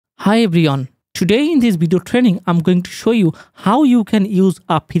Hi everyone. Today in this video training, I'm going to show you how you can use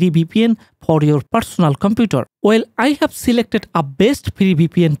a free VPN for your personal computer. Well, I have selected a best free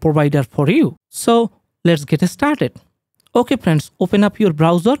VPN provider for you. So let's get started. Okay friends, open up your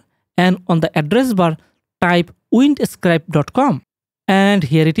browser and on the address bar, type windscribe.com. And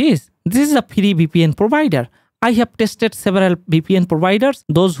here it is. This is a free VPN provider. I have tested several VPN providers,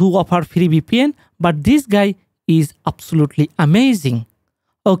 those who offer free VPN, but this guy is absolutely amazing.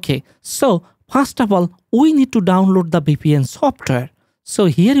 Okay, so first of all, we need to download the VPN software. So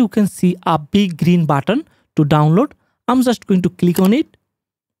here you can see a big green button to download. I'm just going to click on it.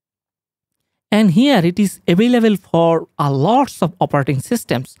 And here it is available for a lots of operating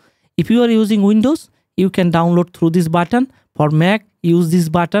systems. If you are using Windows, you can download through this button. For Mac, use this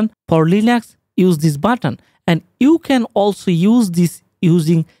button. For Linux, use this button. And you can also use this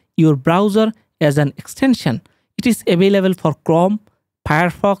using your browser as an extension. It is available for Chrome,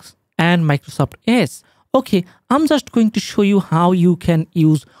 Firefox and Microsoft Edge. Okay, I'm just going to show you how you can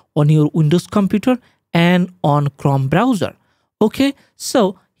use on your Windows computer and on Chrome browser. Okay,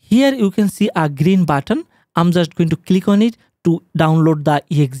 so here you can see a green button. I'm just going to click on it to download the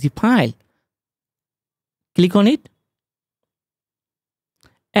exe file. Click on it.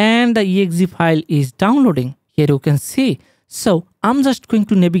 And the exe file is downloading. Here you can see. So I'm just going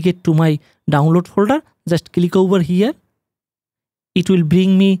to navigate to my download folder. Just click over here. It will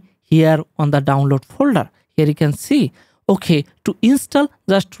bring me here on the download folder. Here you can see. Okay, to install,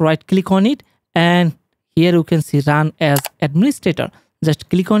 just right click on it. And here you can see run as administrator. Just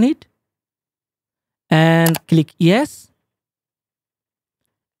click on it. And click yes.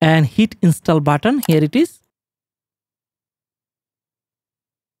 And hit install button. Here it is.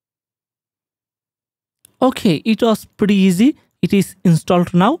 Okay, it was pretty easy. It is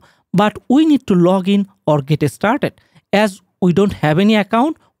installed now, but we need to log in or get started. As we don't have any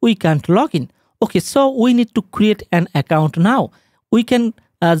account, we can't log in. Okay, so we need to create an account now. We can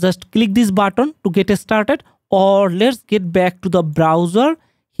just click this button to get started, or let's get back to the browser.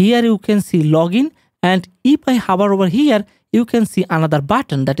 Here you can see login, and if I hover over here, you can see another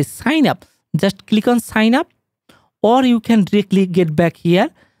button that is sign up. Just click on sign up, or you can directly get back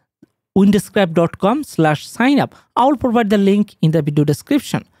here. windscribe.com/signup. I will provide the link in the video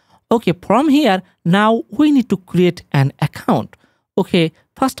description. Okay, from here, now we need to create an account. Okay,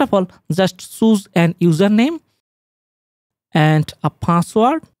 first of all, just choose an username and a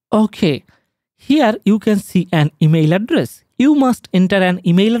password. Okay, here you can see an email address. You must enter an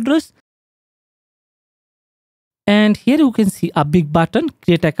email address. And here you can see a big button,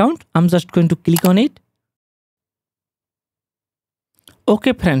 create account. I'm just going to click on it.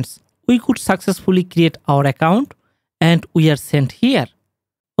 Okay, friends. We could successfully create our account and we are sent here.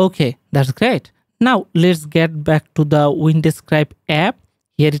 Okay, that's great. Now let's get back to the Windscribe app.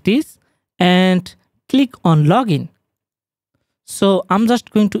 Here it is. And click on login. So I'm just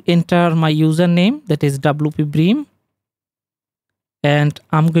going to enter my username, that is WPBream. And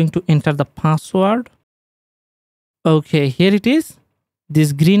I'm going to enter the password. Okay, here it is.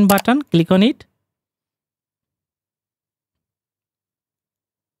 This green button, click on it.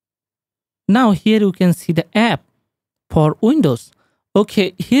 Now here you can see the app for Windows.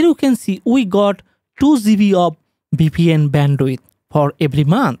 Okay, here you can see we got 2 GB of VPN bandwidth for every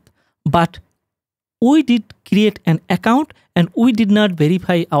month. But we did create an account and we did not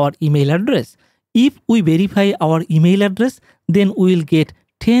verify our email address. If we verify our email address, then we will get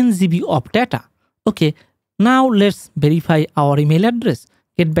 10 GB of data. Okay, now let's verify our email address.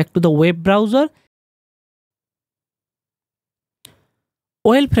 Get back to the web browser.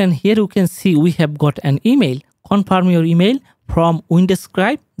 Well, friend, here you can see we have got an email. Confirm your email from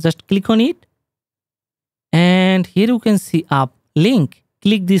Windscribe. Just click on it. And here you can see a link.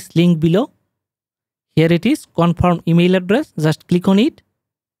 Click this link below. Here it is. Confirm email address. Just click on it.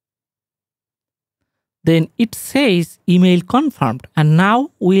 Then it says email confirmed. And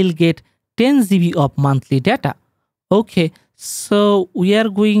now we'll get 10 GB of monthly data. Okay. So we are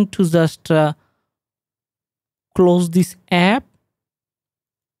going to just close this app.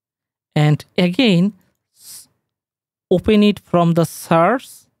 And again, open it from the search,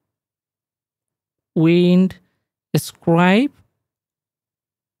 Windscribe.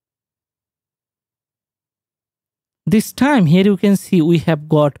 This time here you can see we have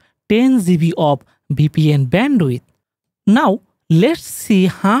got 10 GB of VPN bandwidth. Now let's see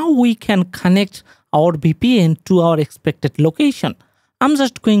how we can connect our VPN to our expected location. I'm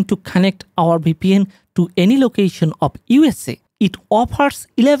just going to connect our VPN to any location of USA. It offers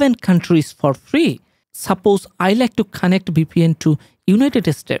 11 countries for free. Suppose I like to connect VPN to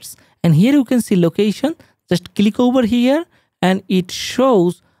United States. And here you can see location. Just click over here and it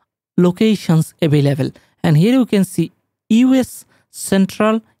shows locations available. And here you can see US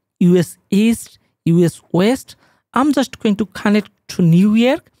Central, US East, US West. I'm just going to connect to New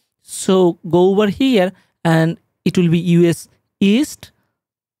York. So go over here and it will be US East.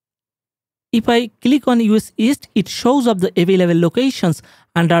 If I click on US East, it shows up the available locations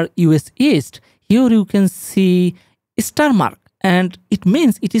under US East. Here you can see star mark, and it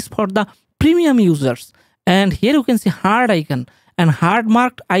means it is for the premium users. And here you can see hard icon, and hard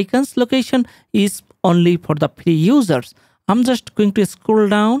marked icons location is only for the free users. I'm just going to scroll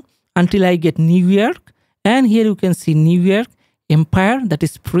down until I get New York, and here you can see New York Empire, that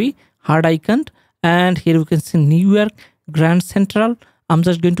is free, hard icon. And here you can see New York Grand Central. I'm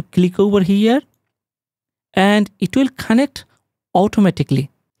just going to click over here and it will connect automatically.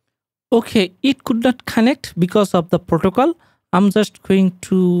 Okay, it could not connect because of the protocol. I'm just going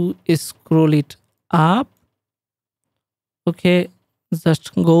to scroll it up. Okay,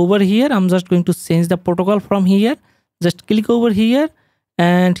 just go over here. I'm just going to change the protocol from here. Just click over here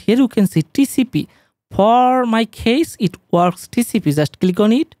and here you can see TCP. For my case, it works TCP. Just click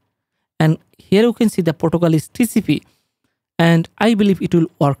on it and here you can see the protocol is TCP. And I believe it will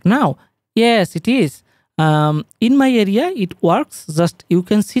work now. Yes, it is. In my area, it works. Just you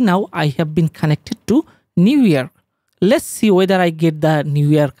can see now I have been connected to New York. Let's see whether I get the New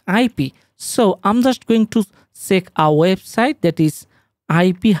York IP. So I'm just going to check our website, that is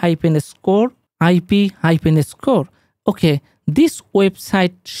IP-score. Okay, this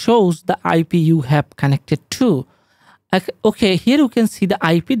website shows the IP you have connected to. Okay, here you can see the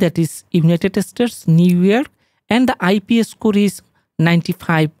IP, that is United States, New York. And the IP score is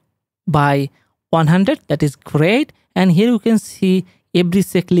 95/100. That is great. And here you can see every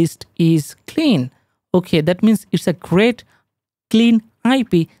checklist is clean. Okay, that means it's a great clean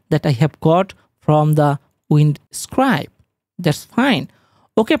IP that I have got from the Windscribe. That's fine.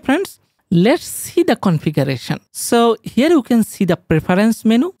 Okay, friends, let's see the configuration. So here you can see the preference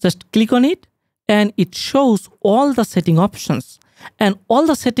menu. Just click on it and it shows all the setting options. And all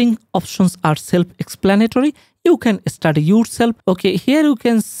the setting options are self-explanatory. You can study yourself. Okay, here you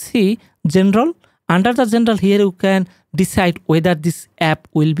can see general. Under the general, here you can decide whether this app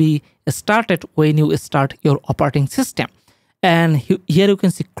will be started when you start your operating system. And here you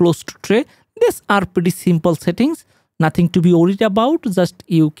can see close to tray. These are pretty simple settings. Nothing to be worried about. Just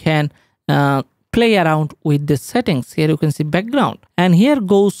you can play around with the settings. Here you can see background. And here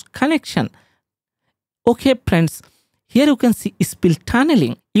goes connection. Okay, friends. Here you can see spill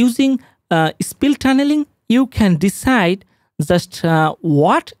tunneling. Using spill tunneling, you can decide just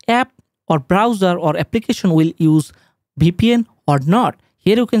what app or browser or application will use VPN or not.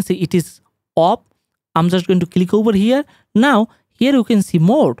 Here you can see it is off. I'm just going to click over here. Now, here you can see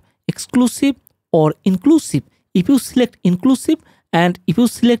mode, exclusive or inclusive. If you select inclusive and if you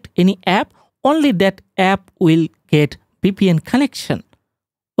select any app, only that app will get VPN connection.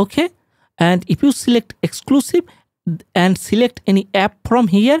 Okay. And if you select exclusive and select any app from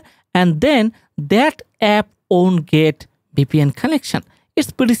here, and then that app won't get VPN connection.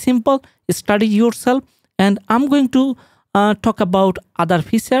 It's pretty simple. Study yourself. And I'm going to talk about other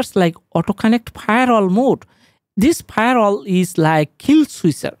features like auto connect firewall mode. This firewall is like kill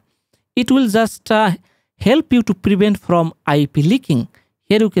switcher. It will just help you to prevent from IP leaking.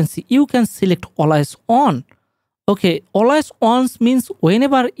 Here you can see you can select always on. Okay, always on means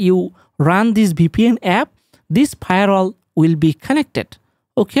whenever you run this VPN app, this firewall will be connected.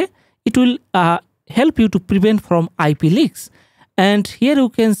 Okay, it will help you to prevent from IP leaks. And here you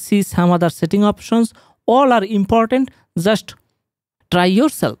can see some other setting options. All are important. Just try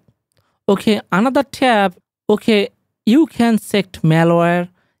yourself. Okay, another tab. Okay, you can check malware.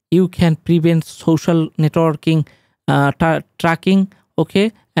 You can prevent social networking tracking.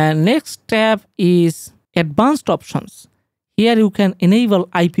 Okay, and next tab is advanced options. Here you can enable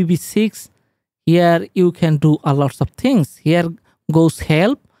IPv6. Here you can do a lot of things. Here goes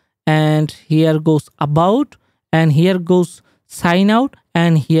help, and here goes about, and here goes sign out,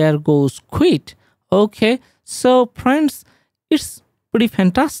 and here goes quit. Okay, so friends, it's pretty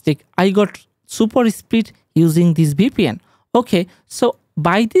fantastic. I got super speed using this VPN. Okay, so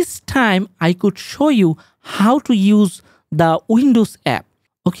by this time I could show you how to use the Windows app.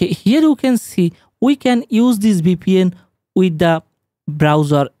 Okay, here you can see we can use this VPN with the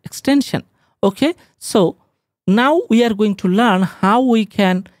browser extension. Okay, so now we are going to learn how we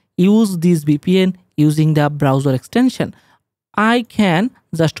can use this VPN using the browser extension. I can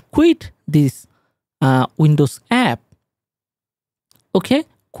just quit this Windows app. Okay,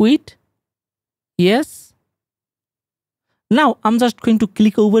 quit. Yes. Now I'm just going to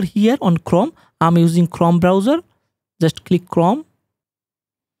click over here on Chrome. I'm using Chrome browser. Just click Chrome.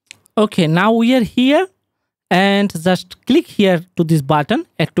 Okay, now we are here and just click here to this button,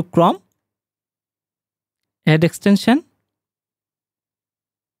 add to Chrome, add extension.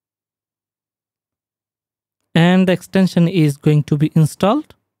 And the extension is going to be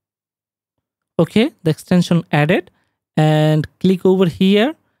installed. Okay, the extension added, and click over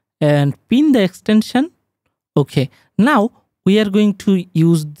here and pin the extension. Okay, now we are going to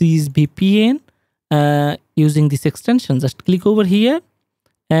use this VPN using this extension. Just click over here,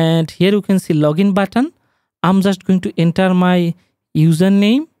 and here you can see login button. I'm just going to enter my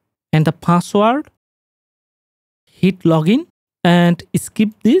username and the password, hit login, and skip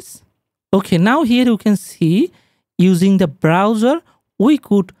this. Okay, now here you can see using the browser, we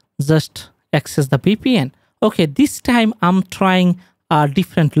could just access the VPN. Okay, this time I'm trying a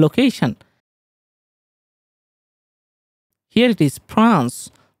different location. Here it is,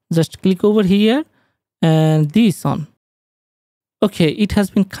 France. Just click over here and this on. Okay, it has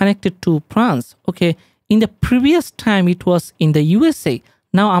been connected to France. Okay, in the previous time it was in the USA.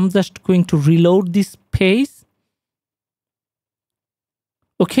 Now I'm just going to reload this page.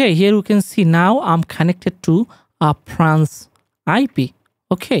 Okay, here you can see now I'm connected to a France IP.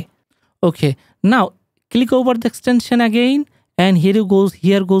 Okay, now click over the extension again, and here goes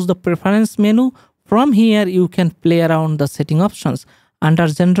the preference menu. From here you can play around the setting options. Under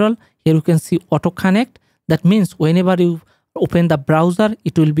general, here you can see auto connect. That means whenever you open the browser,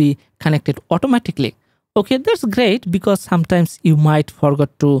 it will be connected automatically. Okay, that's great because sometimes you might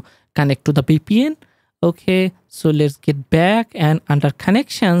forget to connect to the VPN. Okay, so let's get back, and under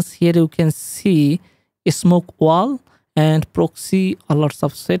connections, here you can see a smoke wall and proxy, a lots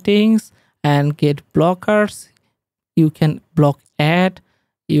of settings, and get blockers. You can block ad.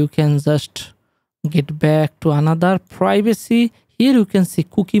 You can just get back to another privacy. Here you can see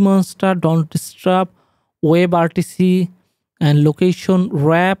cookie monster, don't disturb, web RTC, and location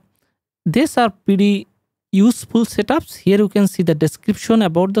wrap. These are pretty useful setups. Here you can see the description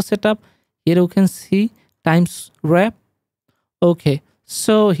about the setup. Here you can see times wrap. Okay,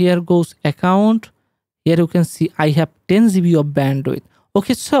 so here goes account. Here you can see I have 10 GB of bandwidth.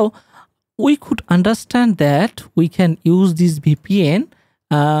 Okay, so we could understand that we can use this VPN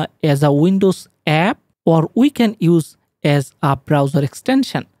as a Windows app, or we can use as a browser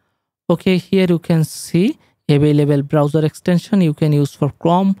extension. Okay, here you can see available browser extension you can use for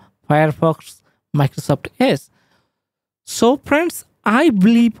Chrome, Firefox, Microsoft Edge. So friends, I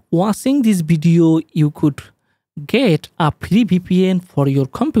believe watching this video you could get a free VPN for your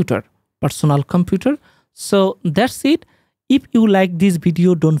computer, personal computer. So that's it. If you like this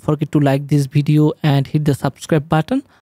video, don't forget to like this video and hit the subscribe button.